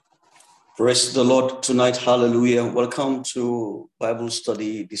Praise the Lord tonight. Hallelujah. Welcome to Bible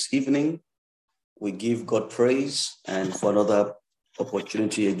study this evening. We give God praise and for another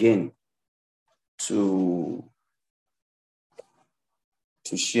opportunity again to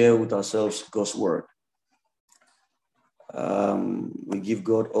share with ourselves God's word. We give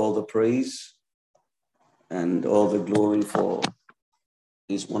God all the praise and all the glory for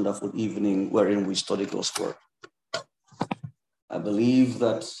this wonderful evening wherein we study God's word. I believe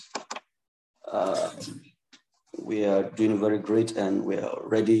that we are doing very great and we are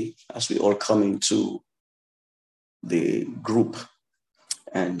ready as we all come into the group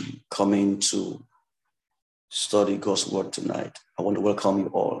and coming to study God's word tonight. I want to welcome you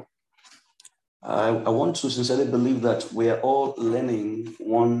all. I want to sincerely believe that we are all learning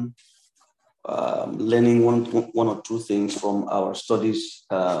one or two things from our studies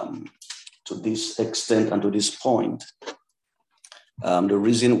to this extent and to this point. The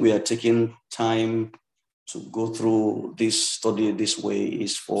reason we are taking time to go through this study this way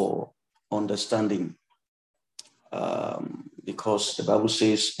is for understanding. Because the Bible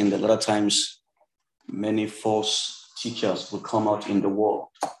says in the latter times, many false teachers will come out in the world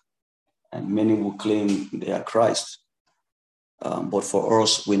and many will claim they are Christ. But for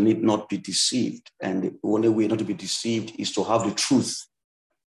us, we need not be deceived. And the only way not to be deceived is to have the truth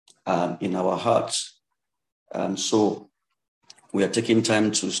in our hearts. So we are taking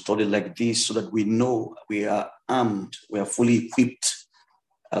time to study like this so that we know we are armed, we are fully equipped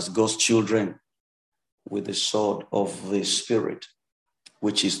as God's children with the sword of the Spirit,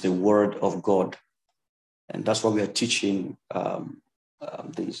 which is the word of God. And that's why we are teaching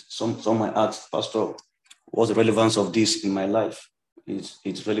this. Some might ask, Pastor, what's the relevance of this in my life?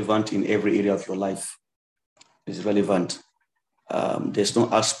 It's relevant in every area of your life. It's relevant. There's no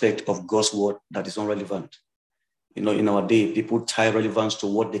aspect of God's word that is not relevant. You know, in our day, people tie relevance to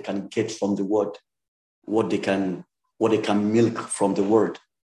what they can get from the word, what they can milk from the word.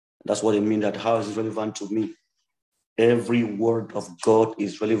 That's what they mean that how is it relevant to me? Every word of God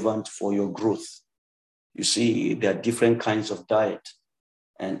is relevant for your growth. You see, there are different kinds of diet,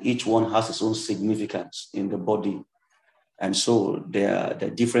 and each one has its own significance in the body. And so there are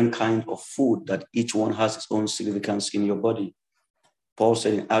different kinds of food that each one has its own significance in your body. Paul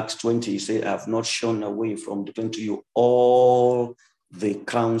said in Acts 20, he said, I have not shown away from declaring to you all the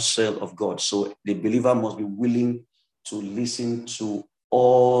counsel of God. So the believer must be willing to listen to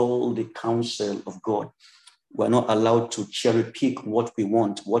all the counsel of God. We're not allowed to cherry pick what we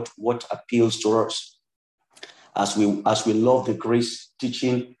want, what appeals to us. As we love the grace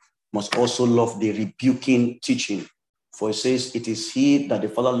teaching, must also love the rebuking teaching. For it says, it is he that the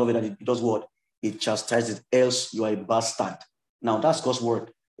Father loveth that it does what? It chastises, else you are a bastard. Now that's God's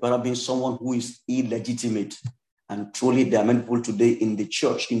word. You are being someone who is illegitimate. And truly there are many people today in the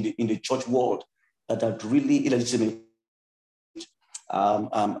church, in the church world, that are really illegitimate.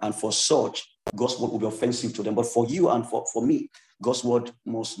 And for such, God's word will be offensive to them. But for you and for me, God's word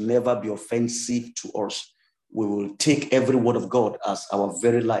must never be offensive to us. We will take every word of God as our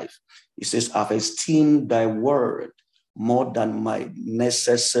very life. It says, I've esteemed thy word more than my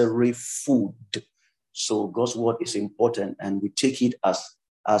necessary food. So God's word is important, and we take it as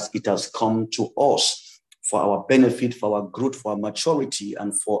it has come to us for our benefit, for our growth, for our maturity,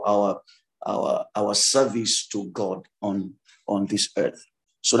 and for our service to God on this earth.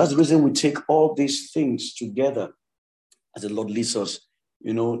 So that's the reason we take all these things together as the Lord leads us.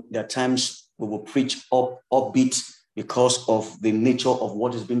 You know, there are times we will preach upbeat because of the nature of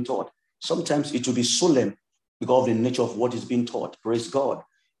what is being taught. Sometimes it will be solemn because of the nature of what is being taught. Praise God.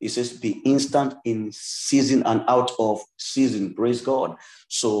 It says, be instant in season and out of season. Praise God.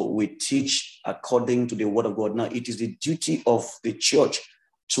 So we teach according to the word of God. Now, it is the duty of the church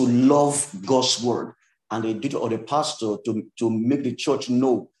to love God's word, and the duty of the pastor to make the church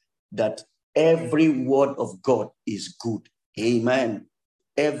know that every word of God is good. Amen.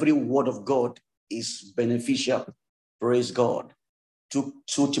 Every word of God is beneficial. Praise God. 2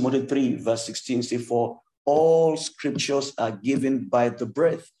 Timothy 3 verse 16 says, for all scriptures are given by the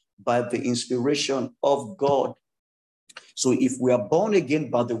breath, by the inspiration of God. So if we are born again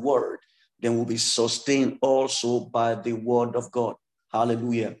by the word, then we'll be sustained also by the word of God.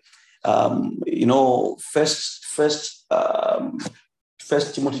 Hallelujah. You know, first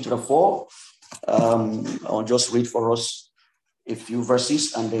Timothy chapter 4. I'll just read for us a few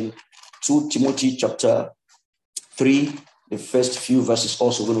verses, and then 2 Timothy chapter 3, the first few verses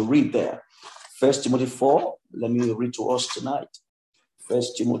also going to read there. 1 Timothy 4, let me read to us tonight. 1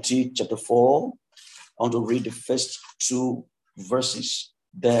 Timothy chapter 4, I want to read the first two verses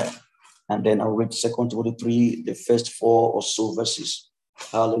there, and then I'll read 2 Timothy 3, the first four or so verses.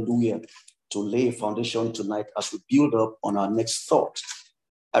 Hallelujah. To lay a foundation tonight as we build up on our next thought.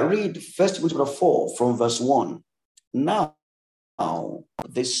 I read 1 Timothy 4 from verse 1. Now,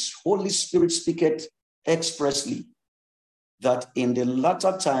 this Holy Spirit speaketh expressly that in the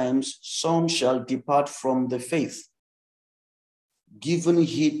latter times some shall depart from the faith, giving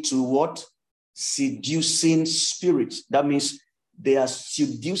heed to what? Seducing spirits. That means they are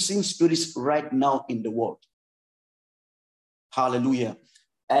seducing spirits right now in the world. Hallelujah.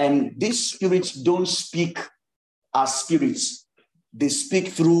 And these spirits don't speak as spirits. They speak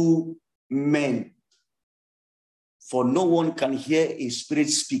through men. For no one can hear a spirit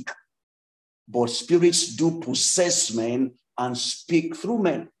speak, but spirits do possess men and speak through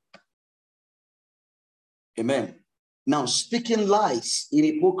men. Amen. Now, speaking lies in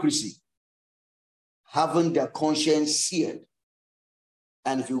hypocrisy, having their conscience seared.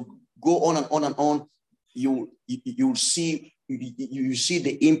 And if you go on and on and on, you see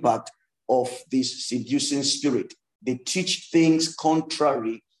the impact of this seducing spirit. They teach things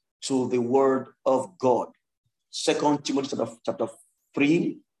contrary to the word of God. 2 Timothy chapter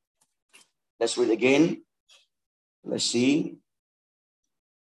 3. Let's read again. Let's see.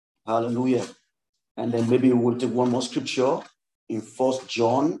 Hallelujah. And then maybe we'll take one more scripture in 1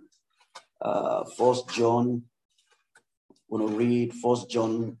 John. 1 John. We're going to read 1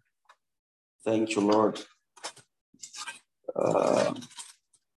 John. Thank you, Lord.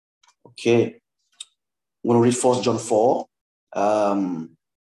 Okay. We're going to read 1 John 4. 1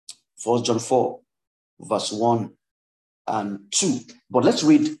 John 4, verse 1 and 2. But let's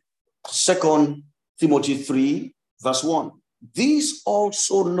read 2 Timothy 3, verse 1. These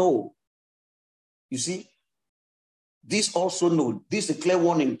also know. You see? These also know. This is a clear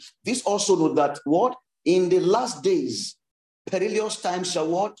warning. These also know that what? In the last days, perilous times shall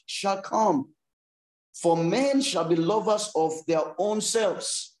what? Shall come. For men shall be lovers of their own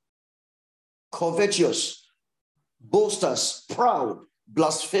selves, covetous, boasters, proud,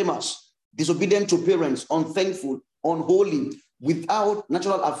 blasphemers, disobedient to parents, unthankful, unholy, without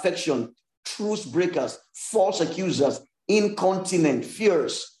natural affection, truce breakers, false accusers, incontinent,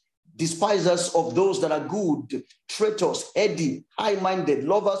 fierce, despisers of those that are good, traitors, heady, high-minded,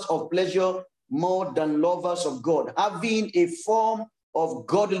 lovers of pleasure more than lovers of God, having a form of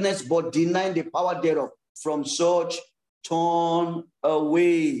godliness but denying the power thereof. From such turn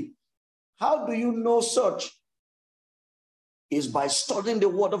away. How do you know such? Is by studying the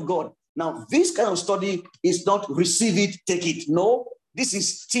word of God. Now, this kind of study is not receive it, take it. No, this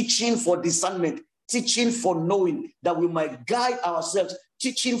is teaching for discernment, teaching for knowing that we might guide ourselves,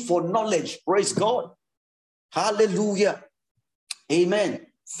 teaching for knowledge. Praise God. Hallelujah. Amen.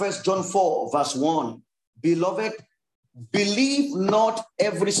 1 John 4, verse 1. Beloved, believe not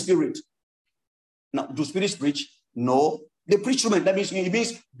every spirit. Now, do spirits preach? No. They preach human. That means it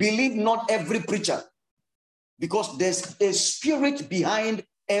means believe not every preacher. Because there's a spirit behind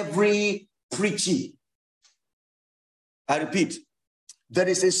every preaching. I repeat, there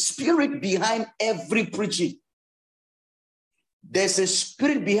is a spirit behind every preaching. There's a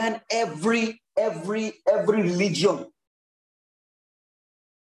spirit behind every religion.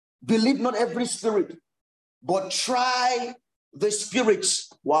 Believe not every spirit, but try the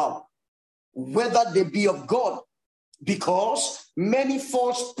spirits. Wow. Whether they be of God, because many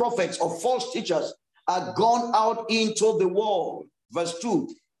false prophets or false teachers are gone out into the world. Verse 2,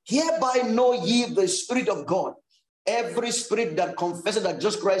 hereby know ye the Spirit of God. Every spirit that confesses that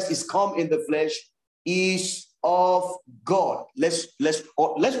Jesus Christ is come in the flesh is of God. Let's read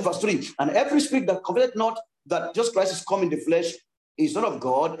verse 3. And every spirit that confesses not that Jesus Christ is come in the flesh is not of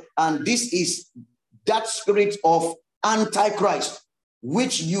God. And this is that spirit of Antichrist,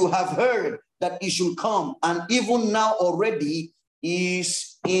 which you have heard that it should come, and even now already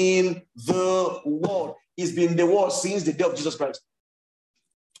is in the world. It's been in the world since the day of Jesus Christ.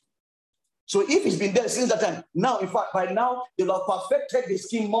 So if it's been there since that time, now, in fact, by now, they will have perfected the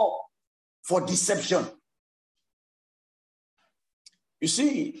scheme more for deception. You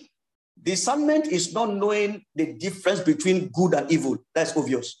see, discernment is not knowing the difference between good and evil. That's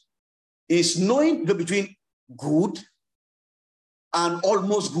obvious. It's knowing between good and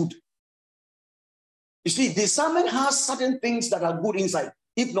almost good. You see, discernment has certain things that are good inside.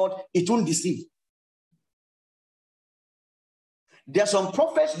 If not, it won't deceive. There are some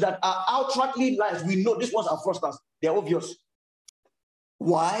prophets that are outwardly lies. We know these ones are fraudsters. They're obvious.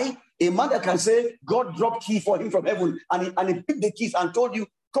 Why? A man that can say, God dropped key for him from heaven, and he picked the keys and told you,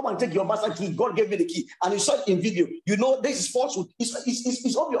 come and take your master key. God gave me the key. And you saw it in video. You know this is falsehood.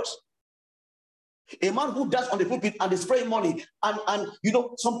 It's obvious. A man who does on the pulpit and is spraying money, and you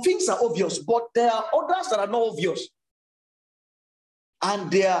know, some things are obvious, but there are others that are not obvious.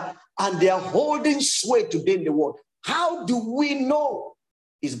 and they are holding sway today in the world. How do we know?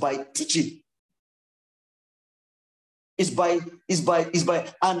 It's by teaching. And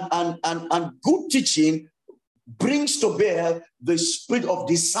good teaching brings to bear the spirit of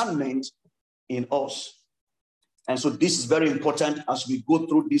discernment in us. And so this is very important as we go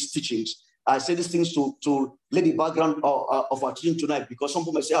through these teachings. I say these things to lay the background of our teaching tonight, because some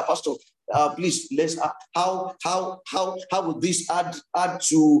people may say, Pastor, please, let's how will this add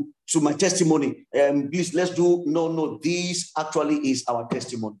to my testimony? Please, let's do no. This actually is our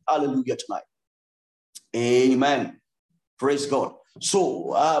testimony. Hallelujah tonight. Amen. Praise God.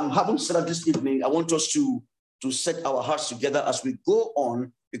 So, having said that this evening, I want us to set our hearts together as we go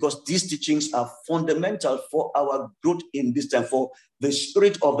on, because these teachings are fundamental for our growth in this time. For the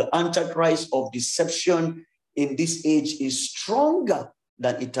spirit of the Antichrist of deception in this age is stronger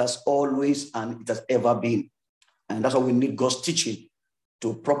than it has always and it has ever been. And that's why we need God's teaching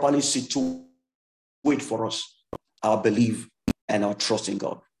to properly situate for us our belief and our trust in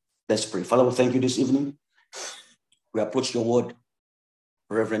God. Let's pray. Father, we thank you this evening. We approach your word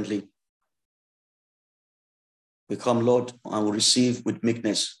reverently. We come, Lord, and we receive with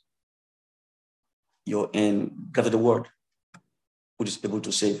meekness your the word, which is able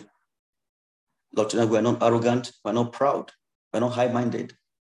to save. Lord, tonight we are not arrogant, we are not proud, we are not high-minded,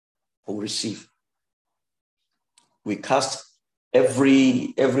 but we receive. We cast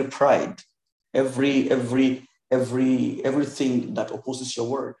every pride, everything that opposes your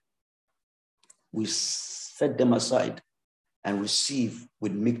word. We set them aside and receive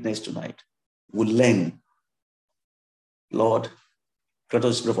with meekness tonight. We learn. Lord, grant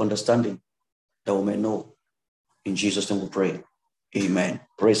us a spirit of understanding that we may know. In Jesus' name we pray. Amen.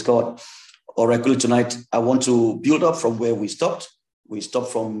 Praise God. All right, good tonight. I want to build up from where we stopped. We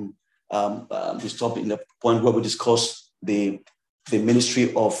stopped in the point where we discussed the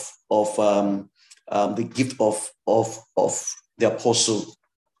ministry of the gift of the apostle.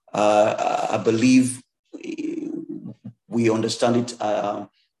 I believe we understand it to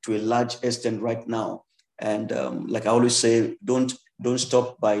a large extent right now. And like I always say, don't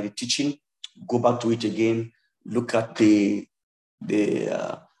stop by the teaching. Go back to it again. Look at the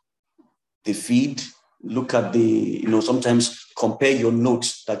feed. Look at sometimes compare your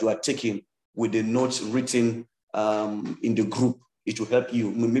notes that you are taking with the notes written in the group. It will help you.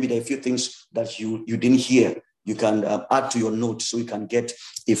 Maybe there are a few things that you didn't hear. You can add to your notes so you can get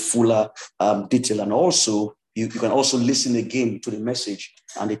a fuller detail. And also, you can also listen again to the message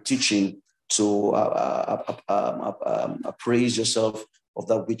and the teaching to appraise yourself of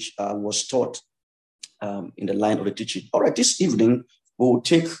that which was taught in the line of the teaching. All right, this evening, we will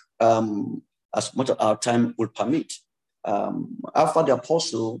take as much of our time will permit. After the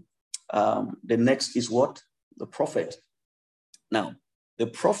apostle, the next is what? The prophet. Now, the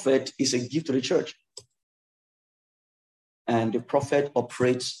prophet is a gift to the church. And the prophet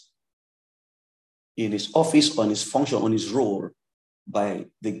operates in his office, on his function, on his role by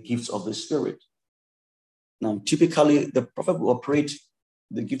the gifts of the Spirit. Now, typically, the prophet will operate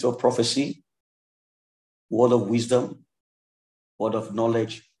the gift of prophecy, word of wisdom, word of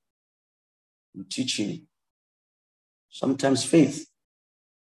knowledge, teaching, sometimes faith.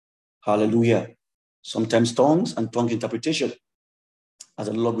 Hallelujah. Sometimes tongues and tongue interpretation, as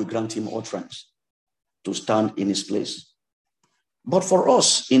the Lord will grant him utterance to stand in his place. But for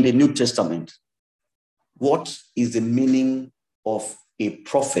us in the New Testament, what is the meaning of a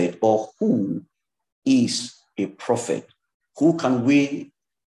prophet, or who is a prophet? Who can we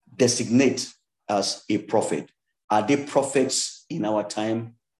designate as a prophet? Are they prophets in our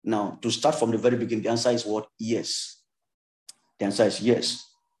time? Now, to start from the very beginning, the answer is what? Yes. The answer is yes.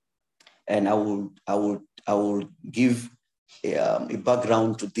 And I will give a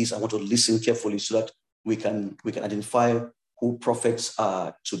background to this. I want to listen carefully so that we can identify who prophets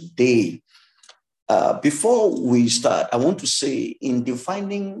are today. Before we start, I want to say, in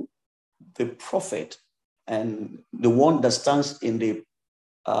defining the prophet and the one that stands in the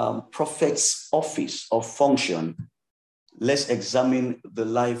prophet's office or function, let's examine the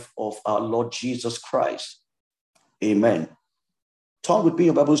life of our Lord Jesus Christ. Amen. Turn with me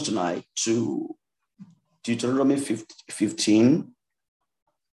your Bibles tonight to Deuteronomy 15.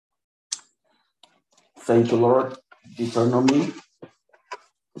 Thank you, Lord. Deuteronomy.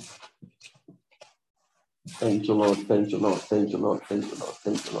 Thank you, Lord. Thank you, Lord. Thank you, Lord. Thank you, Lord.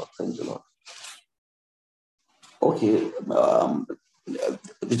 Thank you, Lord. Thank you, Lord. Okay.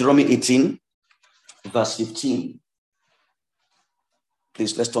 Deuteronomy 18, verse 15.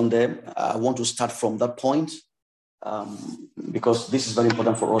 Please, let's turn there. I want to start from that point because this is very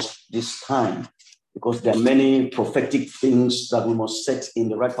important for us this time. because there are many prophetic things that we must set in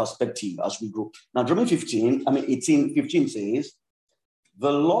the right perspective as we grow. Now, Deuteronomy 18:15 says,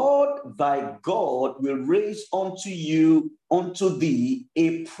 the Lord thy God will raise unto thee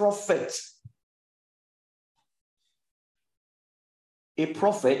a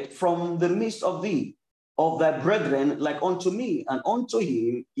prophet from the midst of thee, of thy brethren, like unto me, and unto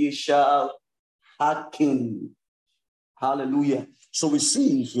him ye shall hearken. Hallelujah. So we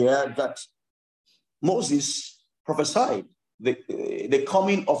see here that Moses prophesied the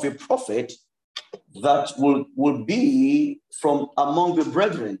coming of a prophet that will be from among the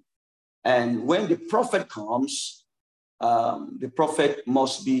brethren. And when the prophet comes, the prophet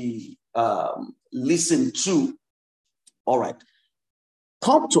must be listened to. All right.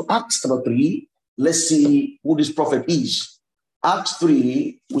 Come to Acts chapter 3. Let's see who this prophet is. Acts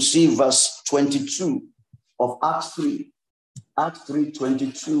 3, we see verse 22 of Acts 3. Acts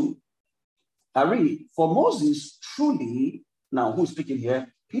 3:22. I read, for Moses truly, now who's speaking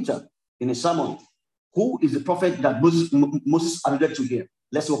here? Peter, in a sermon. Who is the prophet that Moses alluded to here?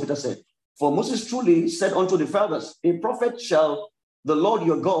 Let's see what Peter said. For Moses truly said unto the fathers, a prophet shall the Lord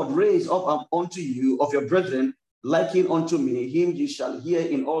your God raise up unto you of your brethren, liken unto me, him ye shall hear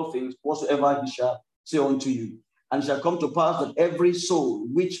in all things, whatsoever he shall say unto you. And it shall come to pass that every soul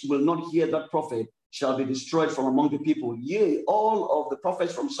which will not hear that prophet shall be destroyed from among the people. Yea, all of the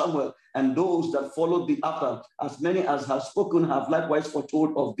prophets from Samuel and those that followed the after, as many as have spoken, have likewise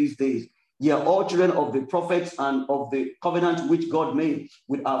foretold of these days. Ye are all children of the prophets and of the covenant which God made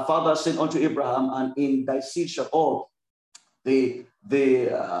with our father, saying unto Abraham, and in thy seed shall all the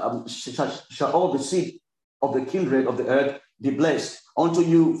seed of the kindred of the earth be blessed. Unto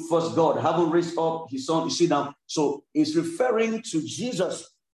you first God, having raised up his son. You see now, so it's referring to Jesus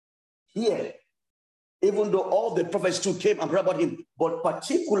here, even though all the prophets too came and brought about him, but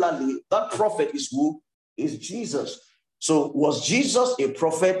particularly that prophet is who? Is Jesus. So was Jesus a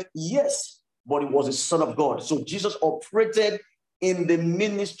prophet? Yes, but he was a son of God. So Jesus operated in the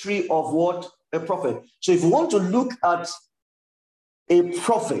ministry of what? A prophet. So if you want to look at a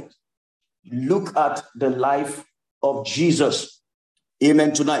prophet, look at the life of Jesus.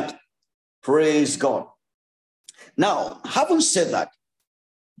 Amen tonight. Praise God. Now, having said that,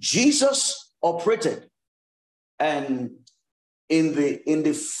 Jesus operated and in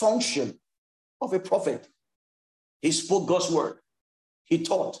the function of a prophet. He spoke God's word. He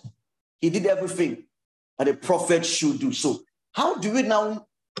taught. He did everything that a prophet should do. So how do we now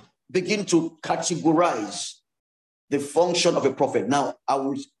begin to categorize the function of a prophet? Now, I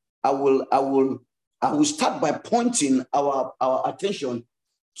will start by pointing our attention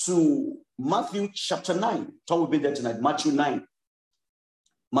to Matthew chapter 9. Tom will be there tonight. Matthew 9.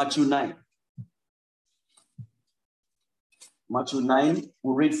 Matthew 9. Matthew 9,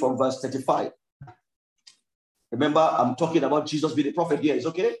 we'll read from verse 35. Remember, I'm talking about Jesus being a prophet here. Is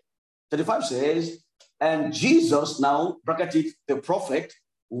okay? 35 says, and Jesus, now, bracketed, the prophet,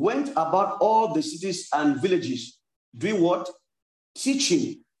 went about all the cities and villages, doing what?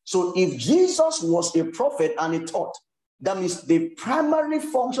 Teaching. So if Jesus was a prophet and he taught, that means the primary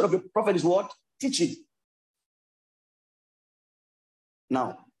function of a prophet is what? Teaching.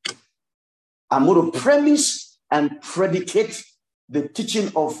 Now, I'm going to premise and predicate the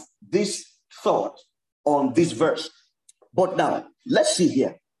teaching of this thought on this verse. But now, let's see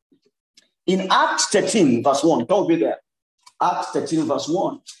here. In Acts 13, verse 1, don't be there. Acts 13, verse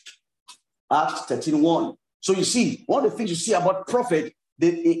 1. Acts 13:1. So you see, one of the things you see about prophet,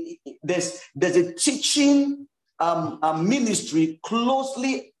 there's a teaching ministry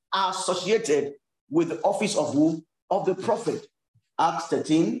closely associated with the office of who? Of the prophet. Acts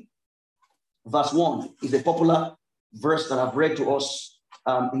 13, verse 1 is a popular verse that I've read to us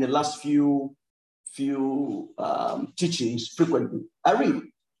in the last few teachings frequently. I read,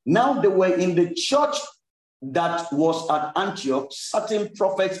 now they were in the church that was at Antioch, certain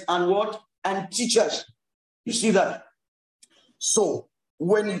prophets and what? And teachers. You see that? So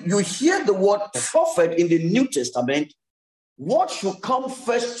when you hear the word prophet in the New Testament, what should come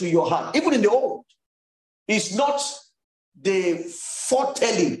first to your heart, even in the Old, is not the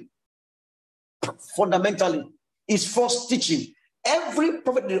foretelling. Fundamentally, is first teaching. Every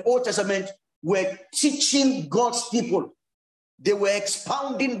prophet in the Old Testament were teaching God's people. They were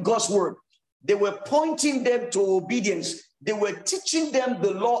expounding God's word. They were pointing them to obedience. They were teaching them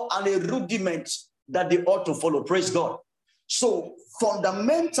the law and a rudiment that they ought to follow. Praise God. So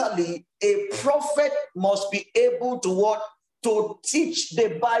fundamentally, a prophet must be able to what? To teach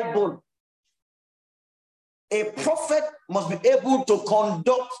the Bible. A prophet must be able to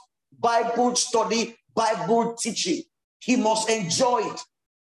conduct Bible study, Bible teaching. He must enjoy it.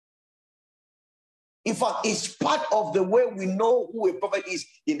 In fact, it's part of the way we know who a prophet is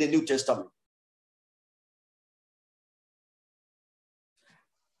in the New Testament.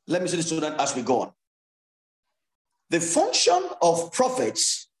 Let me say this to that as we go on. The function of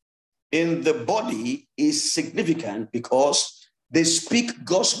prophets in the body is significant because they speak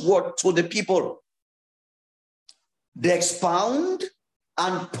God's word to the people. They expound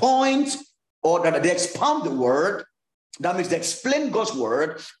and point, or that they expound the word. That means they explain God's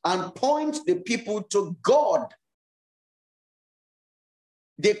word and point the people to God.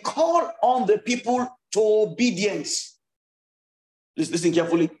 They call on the people to obedience. Listen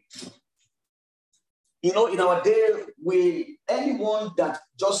carefully. You know, in our day, anyone that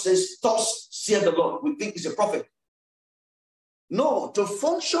just says, "Thus saith the Lord," we think is a prophet. No, to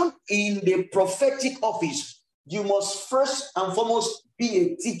function in the prophetic office, you must first and foremost be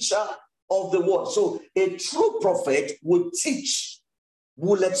a teacher of the word. So a true prophet will teach,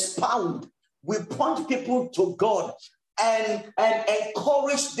 will expound, will point people to God and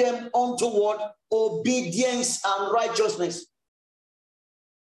encourage them unto what? Obedience and righteousness.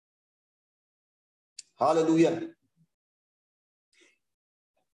 Hallelujah.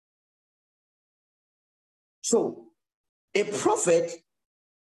 So a prophet,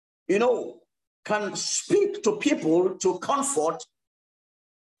 you know, can speak to people to comfort,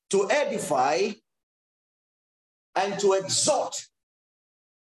 to edify, and to exhort.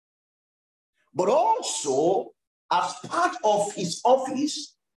 But also, as part of his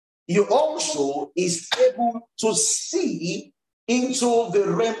office, he also is able to see into the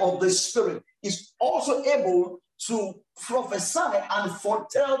realm of the spirit. He's also able to prophesy and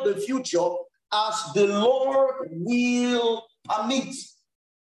foretell the future as the Lord will permit.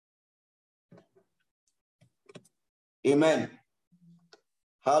 Amen.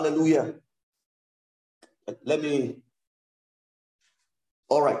 Hallelujah.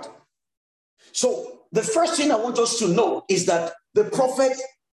 All right. So the first thing I want us to know is that the prophet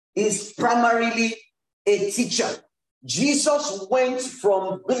is primarily a teacher. Jesus went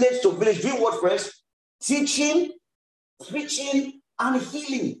from village to village, doing what first? Teaching, preaching, and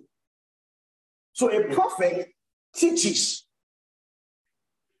healing. So a prophet teaches.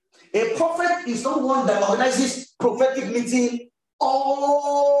 A prophet is not one that organizes prophetic meeting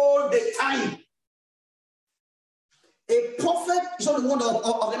all the time. A prophet is not the one that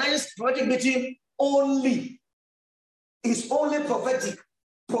organizes prophetic meeting only. It's only prophetic.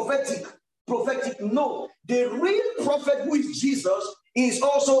 No, the real prophet, who is Jesus, is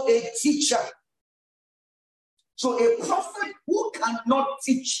also a teacher. So a prophet who cannot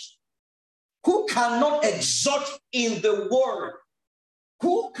teach, who cannot exhort in the word,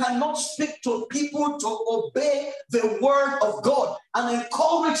 who cannot speak to people to obey the word of God and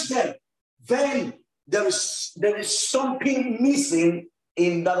encourage them, then there is something missing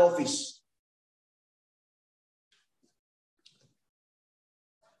in that office.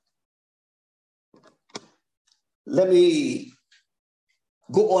 Let me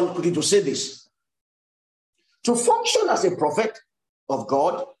go on quickly to say this. To function as a prophet of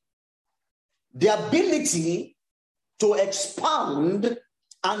God, the ability to expound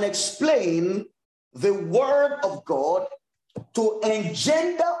and explain the word of God to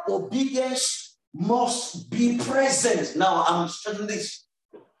engender obedience must be present. Now, I'm stressing this.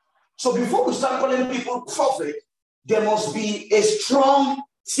 So before we start calling people prophet, there must be a strong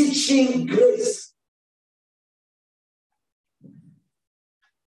teaching grace.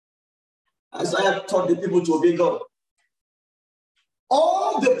 Isaiah taught the people to obey God.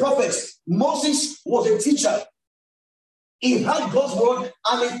 All the prophets, Moses was a teacher. He had God's word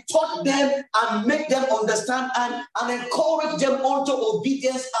and he taught them and made them understand and encouraged them unto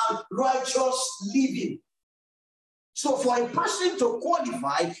obedience and righteous living. So for a person to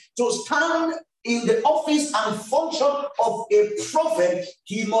qualify to stand in the office and function of a prophet,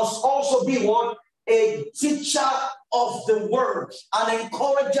 he must also be what? A teacher of the word, an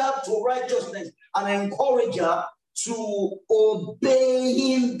encourager to righteousness, an encourager to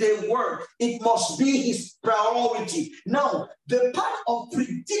obeying the word. It must be his priority. Now, the part of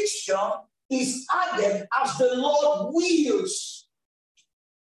prediction is added as the Lord wills.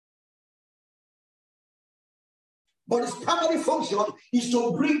 But its primary function is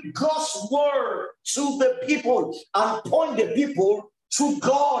to bring God's word to the people and point the people to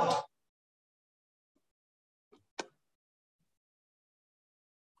God.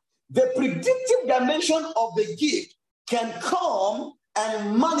 The predictive dimension of the gift can come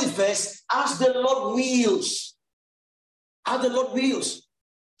and manifest as the Lord wills. As the Lord wills.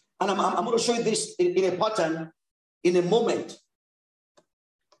 And I'm going to show you this in a pattern in a moment.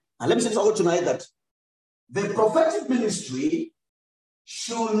 And let me say this all tonight, that the prophetic ministry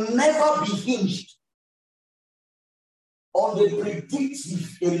should never be hinged on the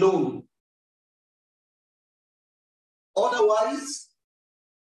predictive alone. Otherwise,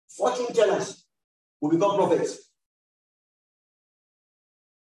 fortune tellers will become prophets.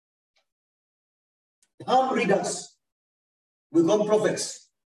 Palm readers will become prophets.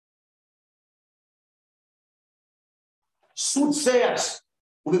 Soothsayers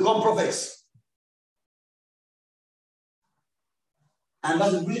will become prophets. And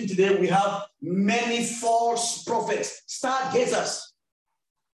that's the reason today we have many false prophets. Stargazers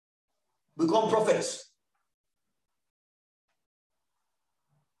become prophets.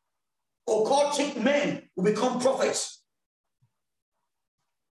 Occultic men will become prophets.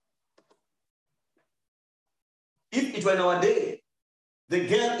 If it were in our day, the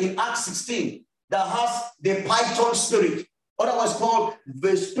girl in Acts 16 that has the python spirit, otherwise called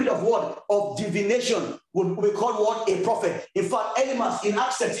the spirit of what? Of divination, would be called what? A prophet. In fact, Elimas in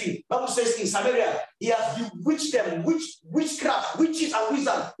Acts 13, Bible says in Samaria, he has bewitched them, witchcraft, witches and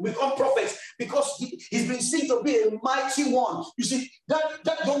wizards become prophets because he's been seen to be a mighty one. You see, that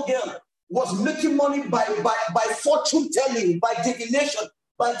young girl was making money by fortune telling, by divination,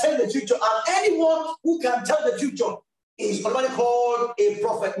 by telling the future. And anyone who can tell the future is already called a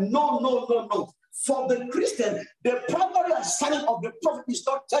prophet. No. For the Christian, the primary assignment of the prophet is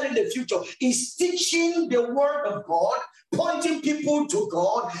not telling the future, is teaching the word of God, pointing people to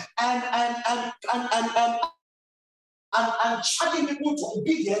God, and charging people to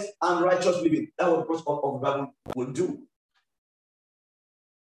obedience and righteous living. That's what the prophet of the Bible will do.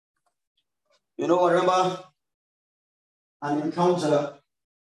 You know, I remember an encounter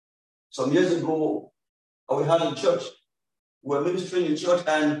some years ago we had in church. We were ministering in church,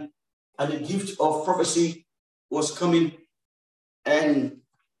 and the gift of prophecy was coming. And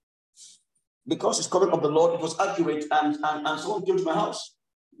because it's coming of the Lord, it was accurate. And someone came to my house.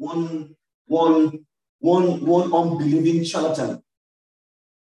 One unbelieving charlatan.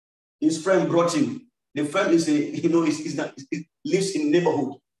 His friend brought him. The friend is he lives in the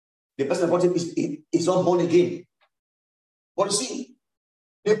neighborhood. The person that brought him is not born again. But you see,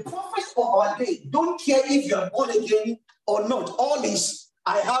 the prophets of our day don't care if you are born again or not. All is,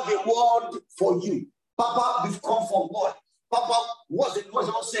 I have a word for you. Papa, we've come from what? Papa, what's the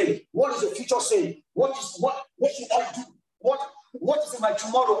Lord saying? What is the future saying? What should I do? What is in my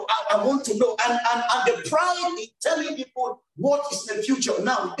tomorrow? I want to know. And the pride in telling people what is in the future.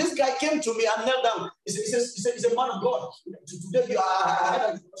 Now, this guy came to me and knelt down. He said, he's a man of God. Today, I had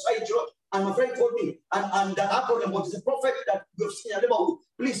a side job, and my friend told me, and that happened, but it's a prophet that you've seen.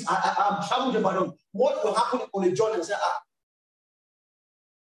 Please, I'm traveling to Badon. What will happen on the journey?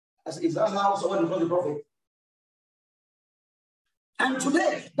 I said, is that how someone becomes a prophet? And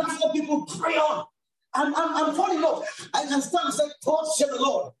today, that's what people pray on. And funny enough, I can stand and say, "Thus said the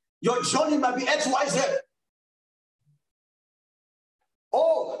Lord, your journey might be XYZ.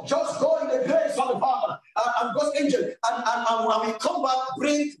 Oh, just go in the grace of the Father and God's angel. And when we come back,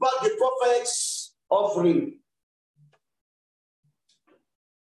 bring back the prophet's offering."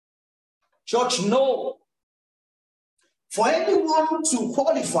 Church, no. For anyone to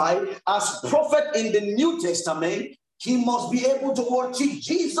qualify as prophet in the New Testament, he must be able to teach.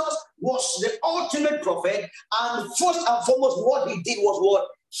 Jesus was the ultimate prophet, and first and foremost, what he did was what?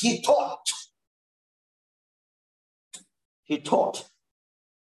 He taught. He taught.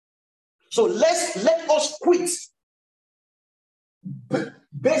 So let us quit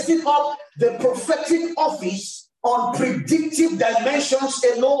basing up the prophetic office on predictive dimensions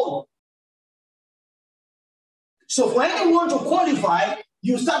alone. So for anyone to qualify,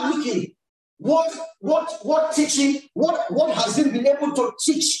 you start looking what teaching, what has he been able to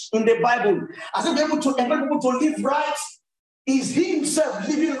teach in the Bible? Has he been able to enable people to live right? Is he himself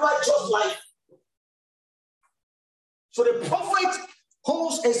living righteous life? So the prophet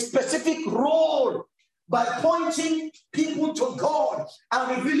holds a specific role by pointing people to God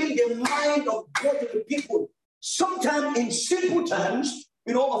and revealing the mind of God to the people. Sometimes in simple terms,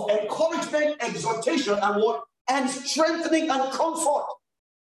 of encouragement, exhortation, and strengthening and comfort.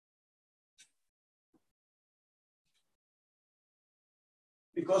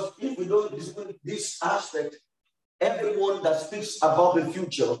 Because if we don't discipline this aspect, everyone that speaks about the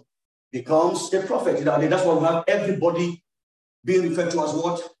future becomes a prophet. That's why we have everybody being referred to as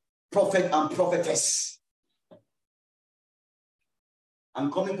what? Prophet and prophetess.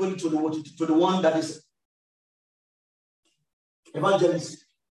 I'm coming to the one that is evangelist.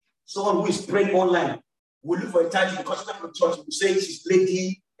 Someone who is praying online. We look for a title because of the church. We say she's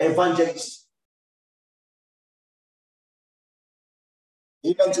lady evangelist.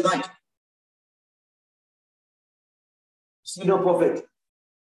 Even tonight, senior prophet.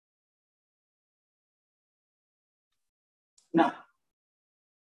 Now,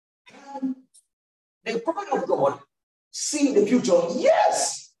 can the prophet of God see the future?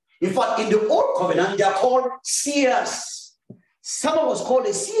 Yes. In fact, in the Old Covenant, they are called seers. Someone was called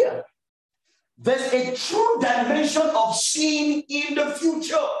a seer. There's a true dimension of seeing in the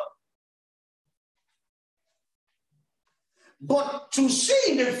future. But to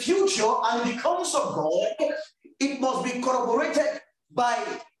see in the future and the counsel of God, it must be corroborated by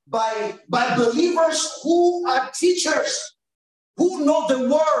believers who are teachers, who know the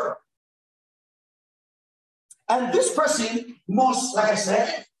word. And this person must, like I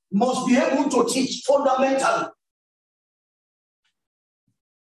said, must be able to teach fundamentally.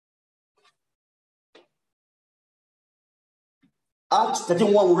 Acts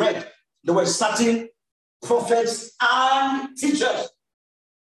 13:1 we read, there were certain prophets and teachers.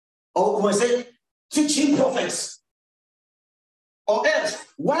 Or we say teaching prophets. Or else,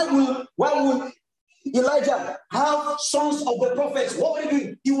 why will Elijah have sons of the prophets? What were he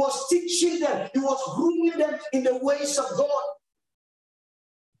doing? He was teaching them. He was grooming them in the ways of God.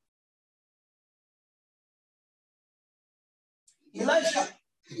 Elijah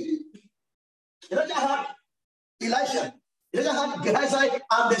had Gehazi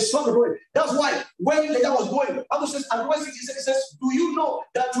and the son of God. That's why when Elijah was going, Bible says, and verse 6, it says, do you know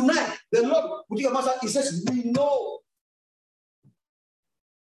that tonight the Lord will take your master? He says, we know.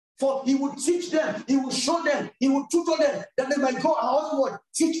 For he would teach them, he would show them, he would tutor them, that they might go outward,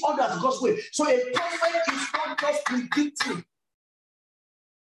 teach others God's way. So a prophet is not just predicting.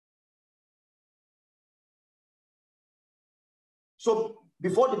 So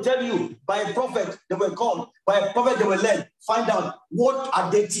before they tell you, by a prophet they were called, by a prophet they were led, find out what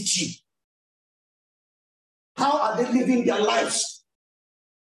are they teaching? How are they living their lives?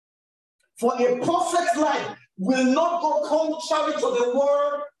 For a prophet's life will not go contrary to the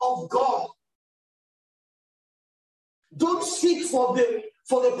word of God. Don't seek for the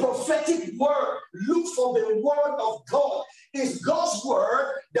prophetic word. Look for the word of God. It's God's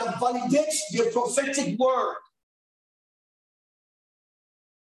word that validates the prophetic word.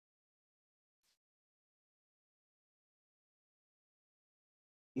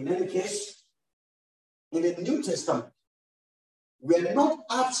 In any case, in the New Testament, we are not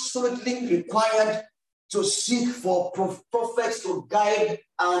absolutely required to seek for prophets to guide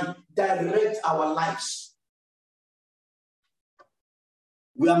and direct our lives.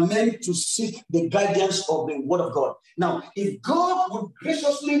 We are meant to seek the guidance of the word of God. Now, if God would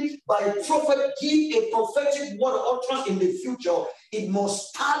graciously, by a prophet, give a prophetic word of utterance in the future, it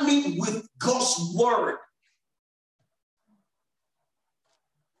must tally with God's word.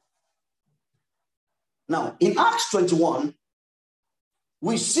 Now, in Acts 21,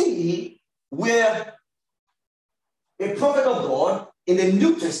 we see where a prophet of God in the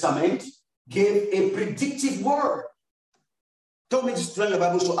New Testament gave a predictive word. Tell me to turn your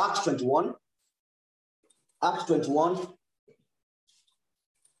Bibles to Acts 21. Acts 21.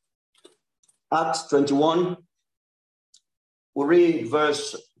 Acts 21. We'll read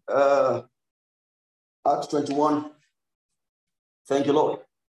verse Acts 21. Thank you, Lord.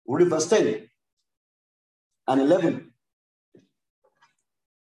 We'll read verse 10 and 11.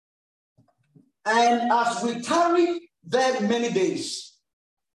 And as we tarried there many days,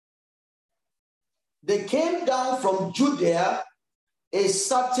 they came down from Judea a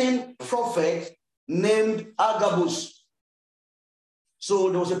certain prophet named Agabus. So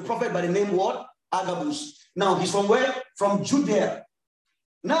there was a prophet by the name what? Agabus. Now he's from where? From Judea.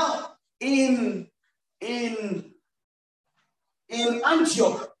 Now in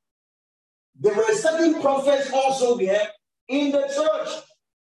Antioch, there were certain prophets also there in the church.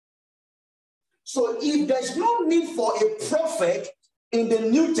 So if there's no need for a prophet in the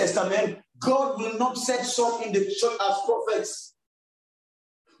New Testament, God will not set some in the church as prophets.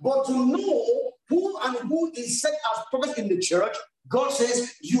 But to know who is set as prophets in the church, God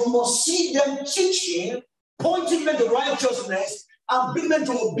says you must see them teaching, pointing them to righteousness, and bring them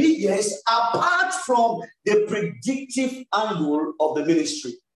to obedience apart from the predictive angle of the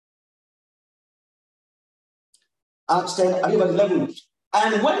ministry. Acts 10 and 11.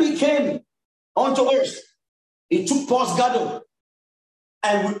 And when he came unto earth, he took Paul's girdle,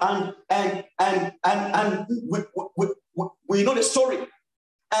 and we know the story.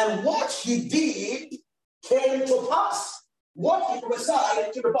 And what he did came to pass. What he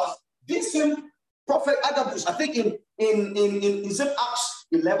prophesied came to pass. This same prophet Agabus, I think in same Acts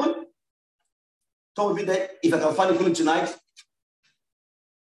 11, told me that if I can find it tonight.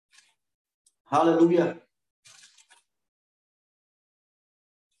 Hallelujah.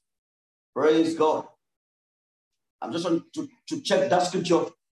 Praise God. I'm just trying to check that scripture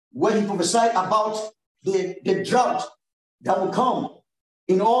where he prophesied about the drought that will come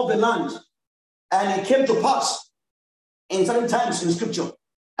in all the lands. And it came to pass in certain times in the scripture.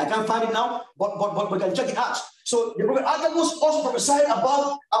 I can't find it now, but we can check it out. So the prophet Agabus also prophesied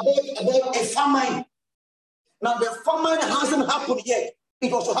about a famine. Now the famine hasn't happened yet.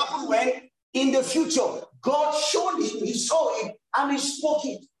 It was to happen when? In the future. God showed him, he saw it, and he spoke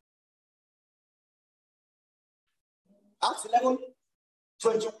it. Acts 11,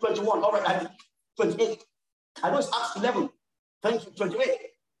 20, 21. All right, 28. I know it's Acts 11. Thank you, 28.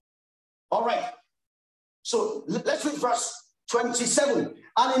 All right. So let's read verse 27.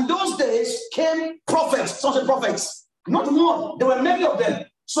 And in those days came prophets, sons of prophets. Not one. There were many of them.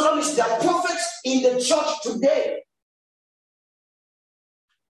 So that means there are prophets in the church today.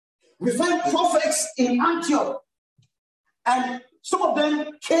 We find prophets in Antioch. And some of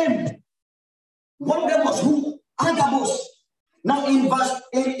them came. One of them was who? Agabus. Now in verse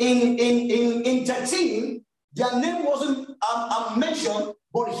in 13, their name wasn't mentioned,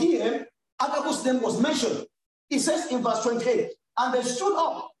 but here Agabus' name was mentioned. It says in verse 28, and they stood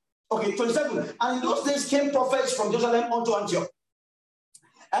up. Okay, 27. And in those days came prophets from Jerusalem unto Antioch.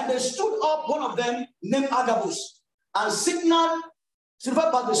 And they stood up, one of them named Agabus, and signaled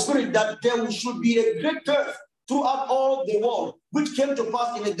by the Spirit that there should be a great dearth throughout all the world, which came to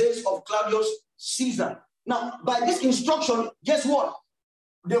pass in the days of Claudius Caesar. Now, by this instruction, guess what?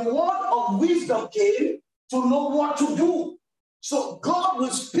 The word of wisdom came to know what to do. So God will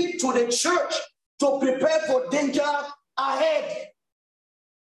speak to the church to prepare for danger ahead.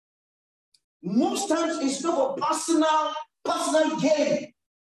 Most times it's not for personal gain.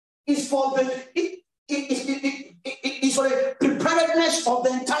 It's for it's for the preparedness of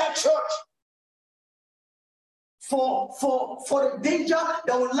the entire church. For the danger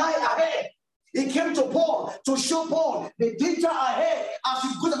that will lie ahead. It came to Paul to show Paul the danger ahead as he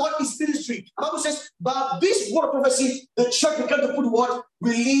goes about his ministry. The Bible says, by this word of prophecy, the church began to put what?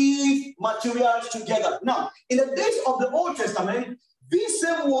 Relief materials together. Now, in the days of the Old Testament, this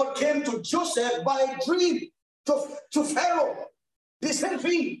same word came to Joseph by a dream to Pharaoh. The same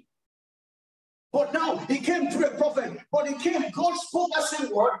thing. But now it came through a prophet. But it came, God spoke that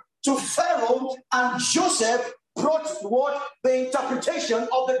same word to Pharaoh, and Joseph brought what? The interpretation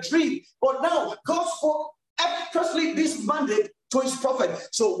of the dream. But now God spoke expressly this mandate to his prophet.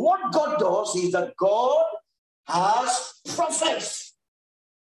 So what God does is that God has prophets.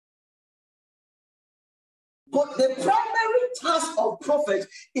 But the primary task of prophets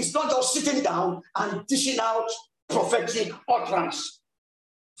is not just sitting down and dishing out prophetic utterance,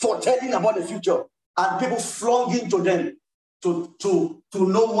 foretelling about the future, and people flocking to them to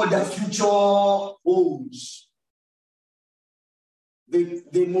know what their future holds.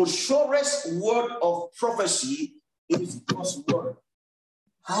 The most surest word of prophecy is God's word.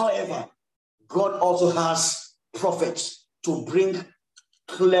 However, God also has prophets to bring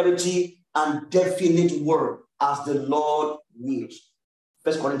clarity and definite word as the Lord wills.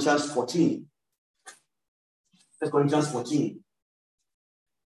 1 Corinthians 14. 1 Corinthians 14.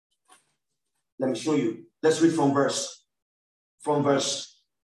 Let me show you. Let's read from verse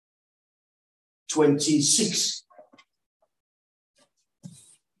 26.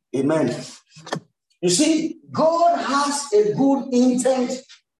 Amen. You see, God has a good intent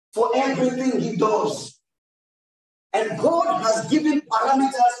for everything he does. And God has given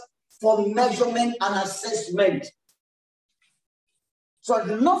parameters for measurement and assessment. So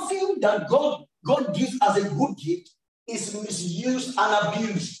nothing that God gives as a good gift is misused and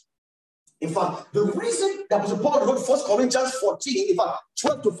abused. In fact, the reason that Paul wrote 1 Corinthians 14, in fact,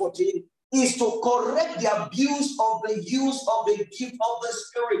 12 to 14, is to correct the abuse of the use of the gift of the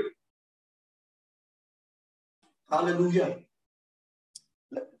Spirit. Hallelujah.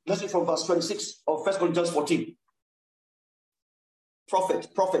 Let's read from verse 26 of 1 Corinthians 14. Prophet.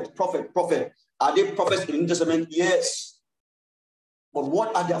 Are they prophets in the New Testament? Yes. But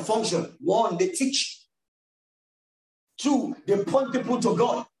what are their functions? One, they teach. Two, they point people to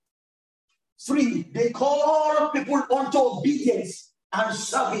God. Three, they call people unto obedience and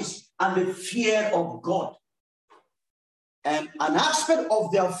service and the fear of God. And an aspect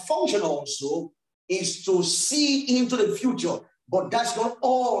of their function also is to see into the future, but that's not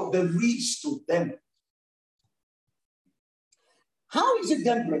all there is to them. How is it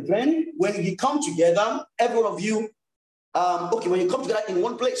then, brethren, when we come together, every one of you, when you come together in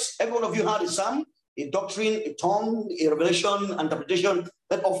one place, every one of you had a psalm, a doctrine, a tongue, a revelation, interpretation,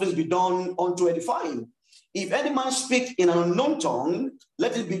 let offerings be done unto edifying. If any man speak in an unknown tongue,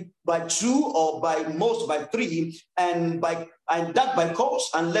 let it be by two or by most by three, and that by course,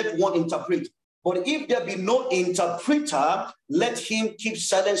 and let one interpret. But if there be no interpreter, let him keep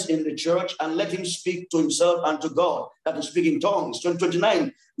silence in the church and let him speak to himself and to God, that is speak in tongues.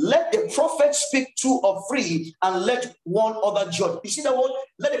 29. Let the prophet speak 2 or 3 and let one other judge. You see that word?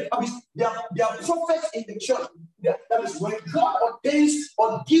 There are prophets in the church. That is when God ordains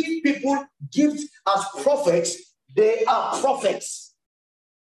or gives people gifts as prophets, they are prophets.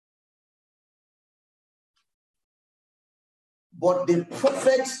 But the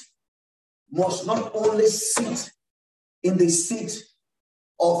prophets must not only sit in the seat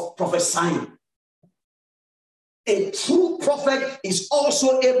of prophesying. A true prophet is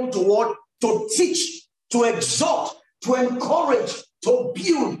also able to what? To teach, to exhort, to encourage, to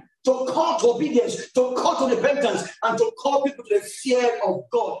build, to call to obedience, to call to repentance, and to call people to the fear of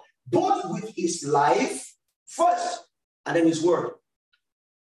God, both with his life first and then his word.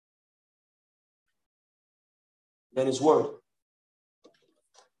 Then his word.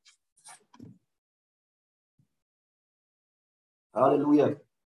 Hallelujah.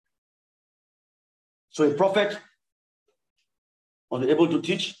 So a prophet was able to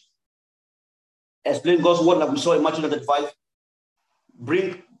teach, explain God's word like we saw in Matthew 5,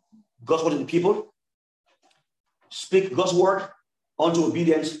 bring God's word to the people, speak God's word unto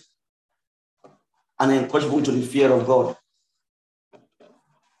obedience, and encourage people to the fear of God.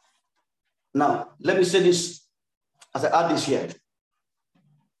 Now, let me say this as I add this here.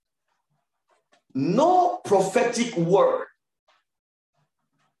 No prophetic word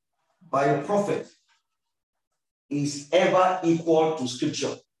by a prophet is ever equal to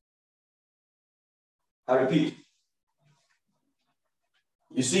scripture. I repeat.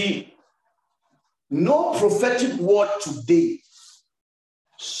 You see, no prophetic word today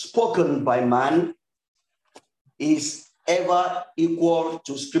spoken by man is ever equal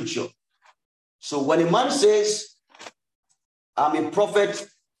to scripture. So when a man says, I'm a prophet,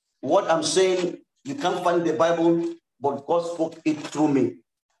 what I'm saying, you can't find in the Bible, but God spoke it through me.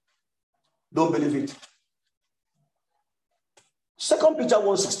 Don't believe it. 2 Peter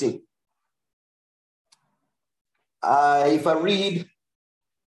 1:16. If I read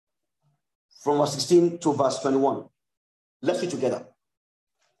from verse 16 to verse 21, let's read together.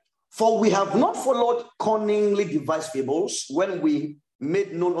 For we have not followed cunningly devised fables when we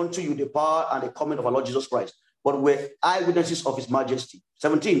made known unto you the power and the coming of our Lord Jesus Christ, but were eyewitnesses of his majesty.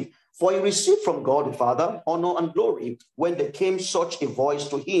 17. For he received from God the Father honor and glory when there came such a voice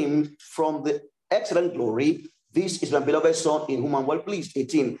to him from the excellent glory, this is my beloved Son in whom I'm well pleased.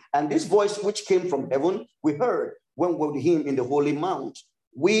 18. And this voice which came from heaven we heard when we were with him in the holy mount.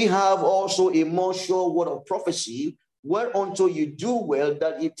 We have also a more sure word of prophecy, whereunto you do well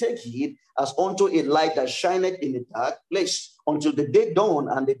that ye take heed, as unto a light that shineth in a dark place, until the day dawn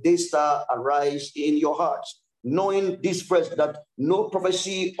and the day star arise in your hearts. Knowing this first, that no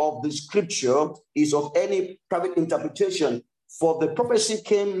prophecy of the scripture is of any private interpretation, for the prophecy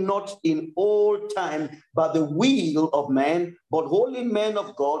came not in old time by the will of man, but holy men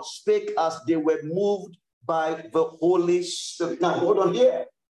of God spake as they were moved by the Holy Spirit. Now, hold on here.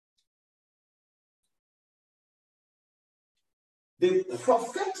 The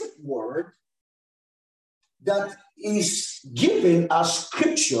prophetic word that is given as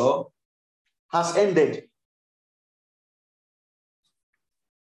scripture has ended.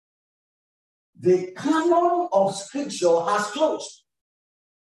 The canon of scripture has closed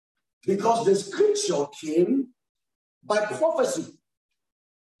because the scripture came by prophecy.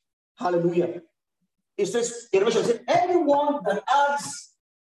 Hallelujah. It says, in Revelation, it says, anyone that adds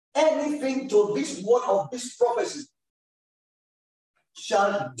anything to this word of this prophecy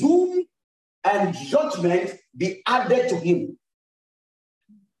shall doom and judgment be added to him.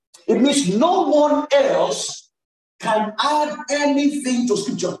 It means no one else can add anything to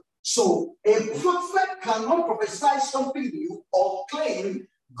scripture. So a prophet cannot prophesy something new or claim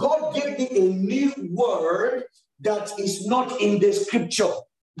God gave me a new word that is not in the scripture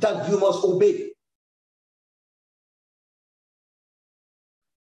that you must obey.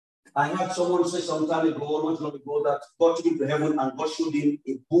 I had someone say some time ago, not long ago, that God took him to heaven and God showed him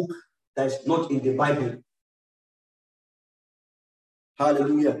a book that is not in the Bible.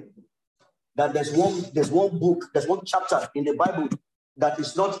 Hallelujah. That there's one book, there's one chapter in the Bible that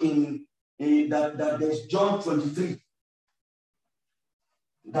is not in that there's John 23.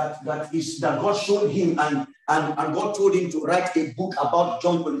 That God showed him and God told him to write a book about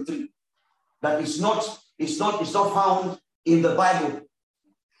John 23. That is not found in the Bible.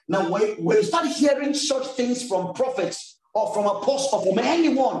 Now, when you start hearing such things from prophets or from apostles or from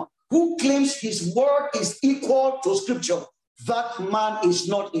anyone who claims his word is equal to scripture, that man is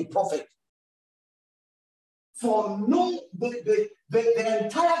not a prophet. For no, the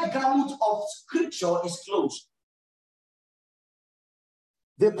entire gamut of scripture is closed.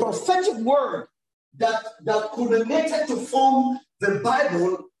 The prophetic word that culminated to form the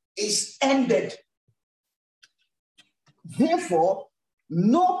Bible is ended. Therefore,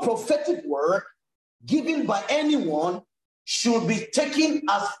 no prophetic word given by anyone should be taken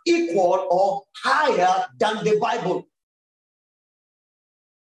as equal or higher than the Bible.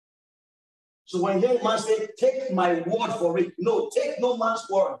 So when a man says, take my word for it, no, take no man's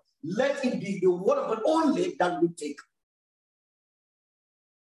word. Let it be the word of God only that we take.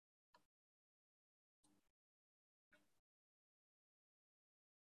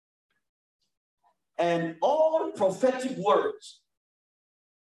 And all prophetic words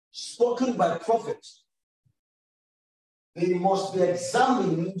spoken by prophets, they must be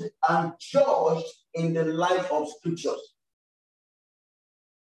examined and judged in the light of scriptures.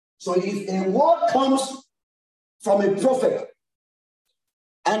 So if a word comes from a prophet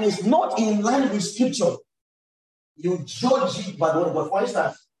and is not in line with scripture, you judge it by the word of God. For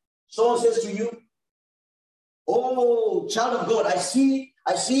instance, someone says to you, oh, child of God, I hear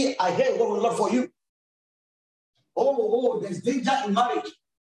a word of the Lord for you. Oh, there's danger in marriage.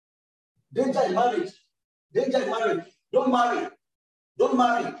 Danger in marriage. Danger in marriage. Don't marry. Don't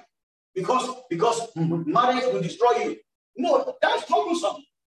marry. Because marriage will destroy you. No, that's troublesome.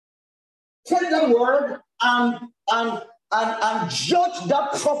 Take that word and judge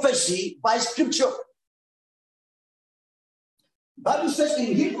that prophecy by scripture. Bible says in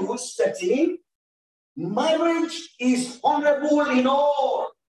Hebrews 13, marriage is honorable in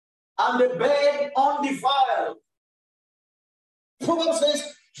all, and the bed undefiled. Proverbs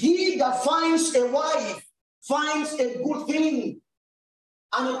says, he that finds a wife finds a good thing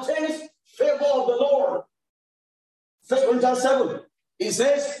and obtains favor of the Lord. 1 Corinthians 7, it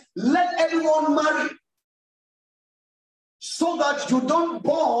says, let everyone marry so that you don't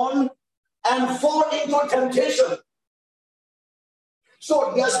burn and fall into temptation.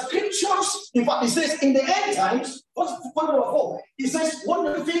 So there are scriptures, in fact, it says in the end times, verse 4, it says one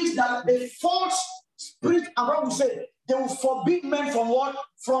of the things that the false spirit around will say, they will forbid men from what?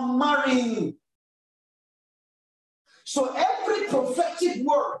 From marrying. So every prophetic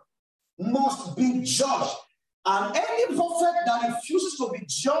word must be judged. And any prophet that refuses to be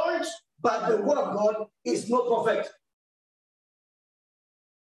judged by the word of God is no prophet.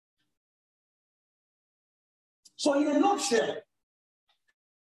 So in a nutshell,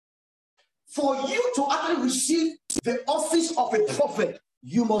 for you to actually receive the office of a prophet,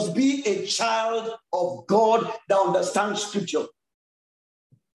 you must be a child of God that understands scripture.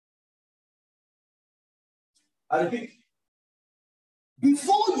 I repeat,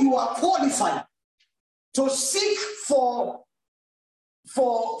 before you are qualified to seek for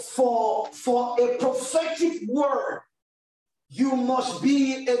a prophetic word, you must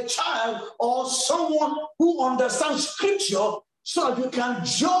be a child or someone who understands scripture so that you can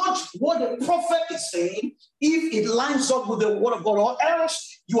judge what the prophet is saying if it lines up with the word of God, or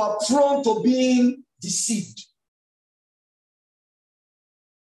else you are prone to being deceived.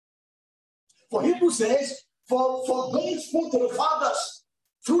 For Hebrews says, for God spoke to the fathers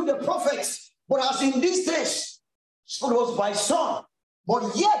through the prophets, but as in these days, so it was by son.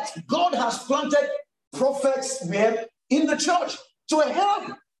 But yet God has planted prophets there in the church to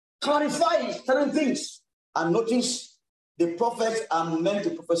help clarify certain things. And notice, the prophets are meant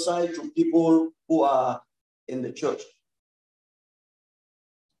to prophesy to people who are in the church.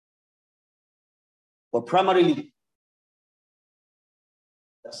 But primarily,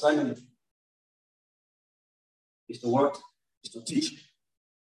 the assignment is to work, is to teach.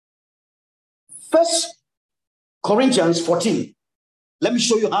 1 Corinthians 14. Let me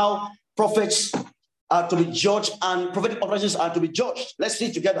show you how prophets are to be judged and prophetic utterances are to be judged. Let's see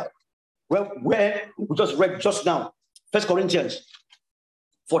it together. Well, where we just read just now. 1 Corinthians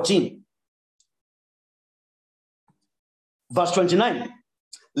 14. Verse 29.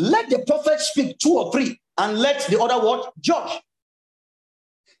 Let the prophet speak 2 or 3, and let the other what? Judge.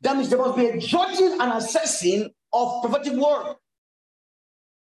 That means there must be a judging and assessing of prophetic word.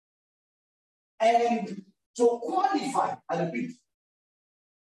 And to qualify, I repeat,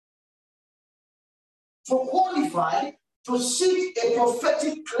 to qualify to seek a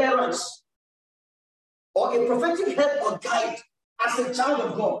prophetic clearance or a prophetic help or guide as a child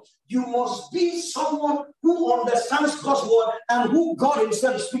of God, you must be someone who understands God's word and who God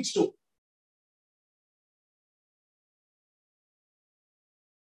himself speaks to.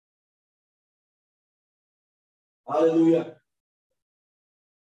 Hallelujah.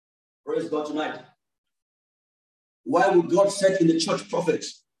 Praise God tonight. Why would God set in the church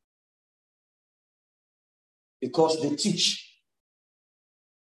prophets? because they teach,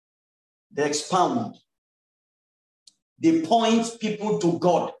 they expound, they point people to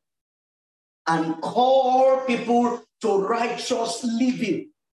God and call people to righteous living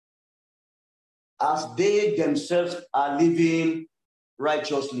as they themselves are living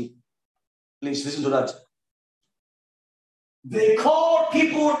righteously. Please listen to that. They call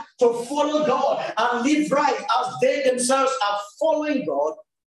people to follow God and live right as they themselves are following God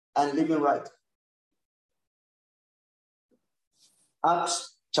and living right.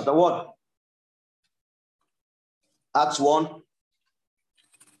 Acts chapter 1. Acts 1,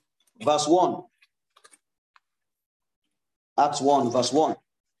 verse 1. Acts 1, verse 1.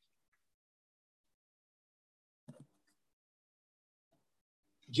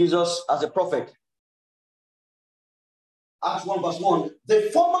 Jesus as a prophet. Acts 1, verse 1. The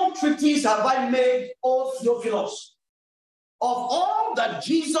former treatise have I made, O Theophilus, of all that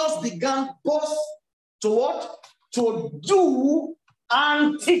Jesus began both to what? To do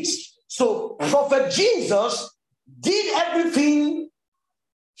and teach. So Prophet Jesus did everything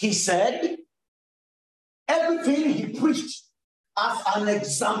he said, everything he preached as an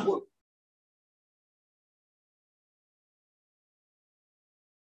example.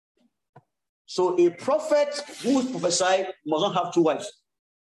 So a prophet who is prophesied must not have two wives.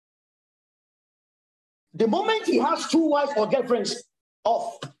 The moment he has two wives or girlfriends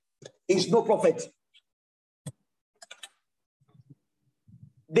off, he's no prophet.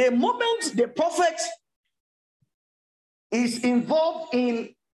 The moment the prophet is involved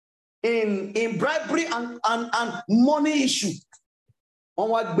in bribery and money issue,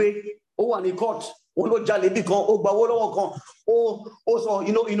 on in court,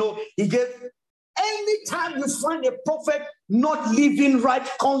 he gave. Anytime you find a prophet not living right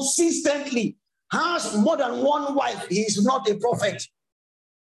consistently, has more than one wife, he is not a prophet.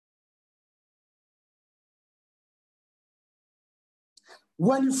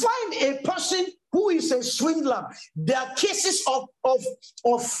 When you find a person who is a swindler, there are cases of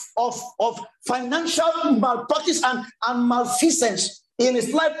financial malpractice and malfeasance in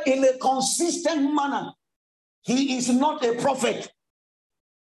his life in a consistent manner. He is not a prophet.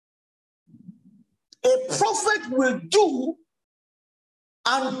 A prophet will do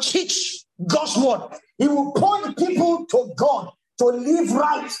and teach God's word. He will point people to God to live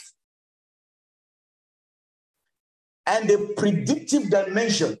right. And the predictive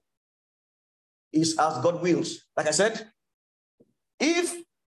dimension is as God wills. Like I said, if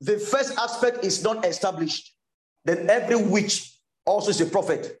the first aspect is not established, then every witch also is a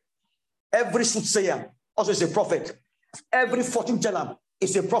prophet. Every soothsayer also is a prophet. Every fortune teller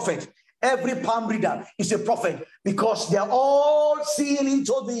is a prophet. Every palm reader is a prophet, because they are all seeing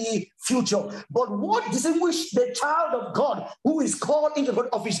into the future. But what distinguishes the child of God who is called into the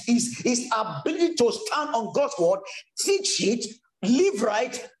office is his ability to stand on God's word, teach it, live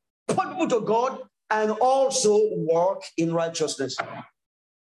right, point people to God, and also work in righteousness.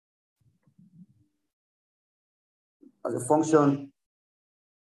 As a function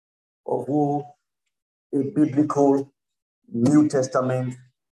of who a biblical New Testament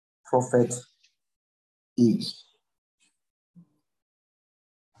prophet is.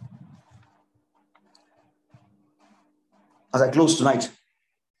 As I close tonight,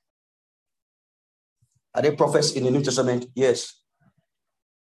 are they prophets in the New Testament? Yes.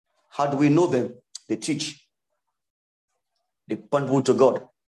 How do we know them? They teach. They point people to God.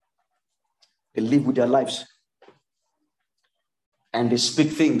 They live with their lives. And they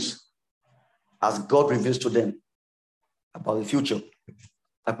speak things as God reveals to them about the future.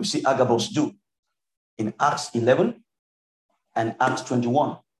 Like we see Agabus do in Acts 11 and Acts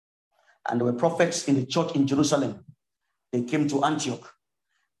 21. And there were prophets in the church in Jerusalem. They came to Antioch.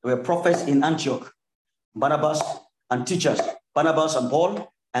 There were prophets in Antioch, Barnabas and teachers, Barnabas and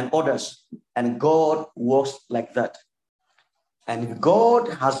Paul and others. And God works like that. And if God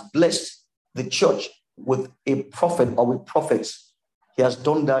has blessed the church with a prophet or with prophets, he has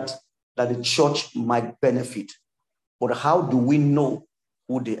done that the church might benefit. But how do we know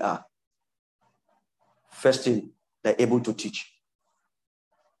who they are? First thing, they're able to teach.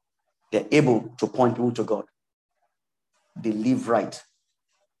 They're able to point people to God. They live right.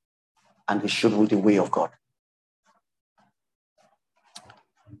 And they show people the way of God.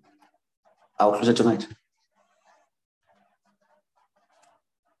 I'll close it tonight.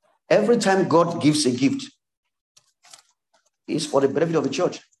 Every time God gives a gift, it's for the benefit of the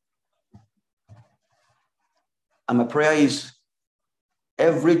church. And my prayer is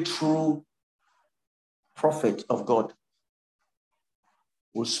every true prophet of God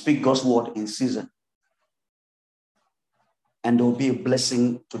will speak God's word in season. And there will be a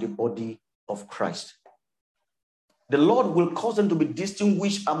blessing to the body of Christ. The Lord will cause them to be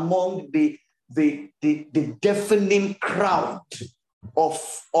distinguished among the deafening crowd of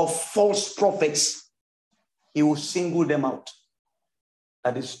false prophets. He will single them out.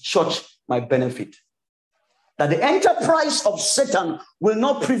 That is church might benefit. That the enterprise of Satan will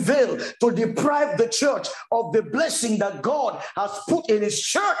not prevail to deprive the church of the blessing that God has put in his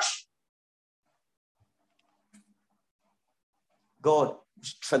church. God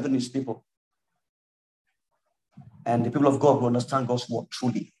strengthen his people. And the people of God will understand God's word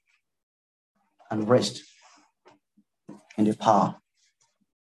truly and rest in the power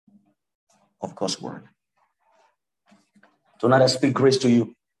of God's word. Tonight I speak grace to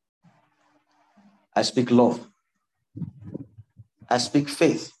you. I speak love. I speak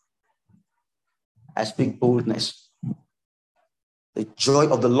faith. I speak boldness. The joy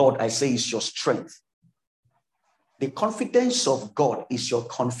of the Lord, I say, is your strength. The confidence of God is your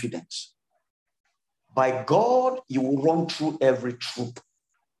confidence. By God, you will run through every troop.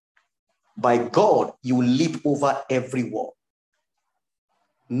 By God, you will leap over every wall.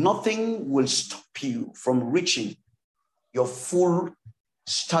 Nothing will stop you from reaching your full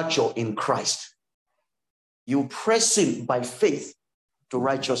stature in Christ. You press in by faith to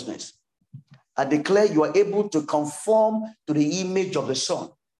righteousness. I declare you are able to conform to the image of the Son.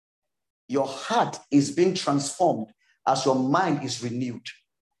 Your heart is being transformed as your mind is renewed.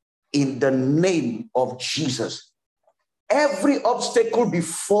 In the name of Jesus. Every obstacle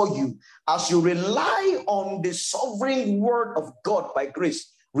before you, as you rely on the sovereign word of God by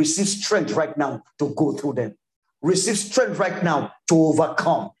grace, receive strength right now to go through them. Receive strength right now to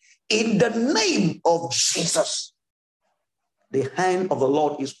overcome. In the name of Jesus. The hand of the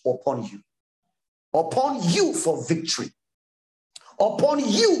Lord is upon you. Upon you for victory. Upon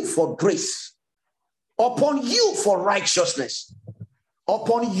you for grace. Upon you for righteousness.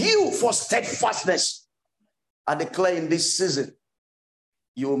 Upon you for steadfastness. I declare in this season,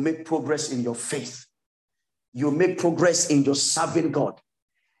 you will make progress in your faith. You will make progress in your serving God.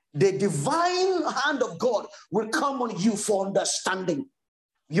 The divine hand of God will come on you for understanding.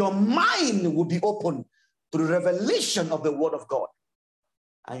 Your mind will be open to the revelation of the word of God.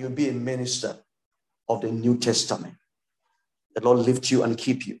 And you'll be a minister of the New Testament. The Lord lift you and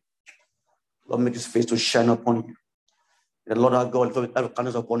keep you. The Lord make his face to shine upon you. The Lord our God lift up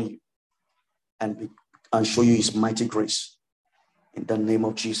his upon you and show you his mighty grace. In the name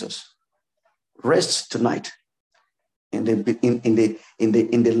of Jesus. Rest tonight in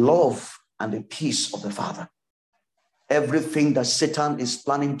the love and the peace of the Father. Everything that Satan is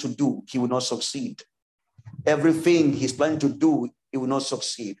planning to do, he will not succeed. Everything he's planning to do, he will not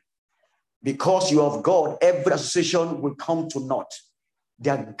succeed. Because you have God, every association will come to naught.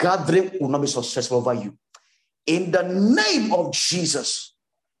 Their gathering will not be successful over you. In the name of Jesus,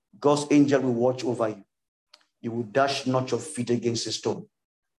 God's angel will watch over you. You will dash not your feet against a stone.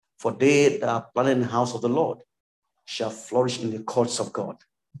 For they that are planted in the house of the Lord shall flourish in the courts of God.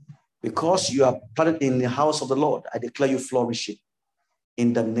 Because you are planted in the house of the Lord, I declare you flourishing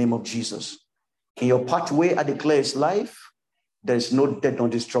in the name of Jesus. In your pathway, I declare is life. There is no death, no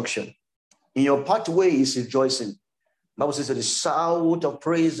destruction. In your pathway is rejoicing. The Bible says that the sound of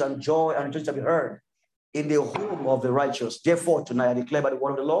praise and joy and joy shall be heard in the home of the righteous. Therefore, tonight I declare by the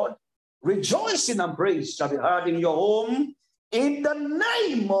word of the Lord, rejoicing and praise shall be heard in your home. In the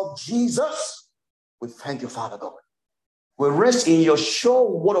name of Jesus, we thank you, Father God. We rest in your sure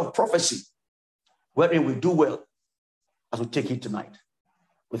word of prophecy, wherein we do well as we take it tonight.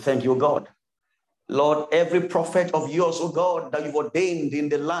 We thank you, God. Lord, every prophet of yours, oh God, that you've ordained in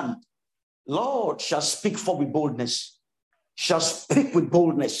the land, Lord, shall speak forth with boldness, shall speak with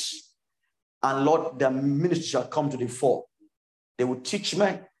boldness. And Lord, their ministry shall come to the fore. They will teach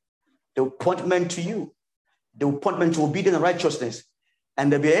men. They will point men to you. They will point men to obedience and righteousness.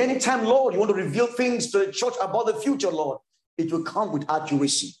 And there'll be any time, Lord, you want to reveal things to the church about the future, Lord, it will come with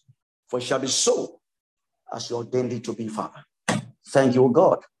accuracy. For it shall be so as you ordained it to be, Father. Thank you, O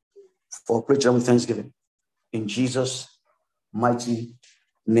God, for preaching with thanksgiving. In Jesus' mighty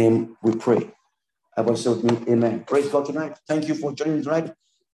name we pray. I will say with me, amen. Praise God tonight. Thank you for joining tonight.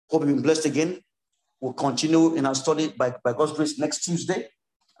 Hope you've been blessed again. We'll continue in our study by God's grace next Tuesday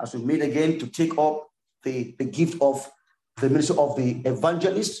as we meet again to take up the gift of the ministry of the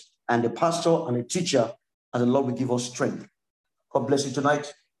evangelist and the pastor and the teacher, and the Lord will give us strength. God bless you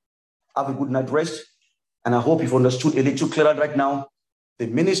tonight. Have a good night rest. And I hope you've understood a little clearer right now the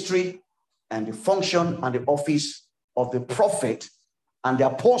ministry and the function and the office of the prophet and the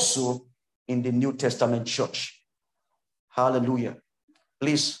apostle in the New Testament church. Hallelujah.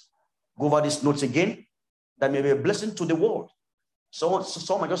 Please go over these notes again. That may be a blessing to the world. Some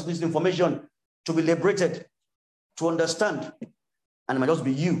might just need this information to be liberated. to understand. And it might just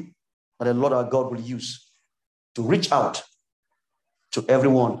be you that the Lord our God will use to reach out to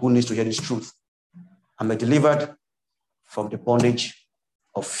everyone who needs to hear this truth and be delivered from the bondage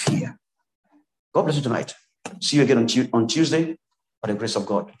of fear. God bless you tonight. See you again on Tuesday by the grace of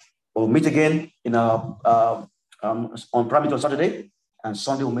God. We'll meet again in our on Prime on Saturday, and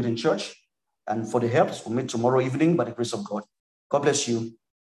Sunday we'll meet in church. And for the helps, we'll meet tomorrow evening by the grace of God. God bless you.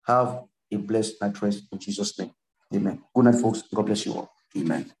 Have a blessed night rest in Jesus' name. Amen. Good night, folks. God bless you all.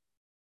 Amen.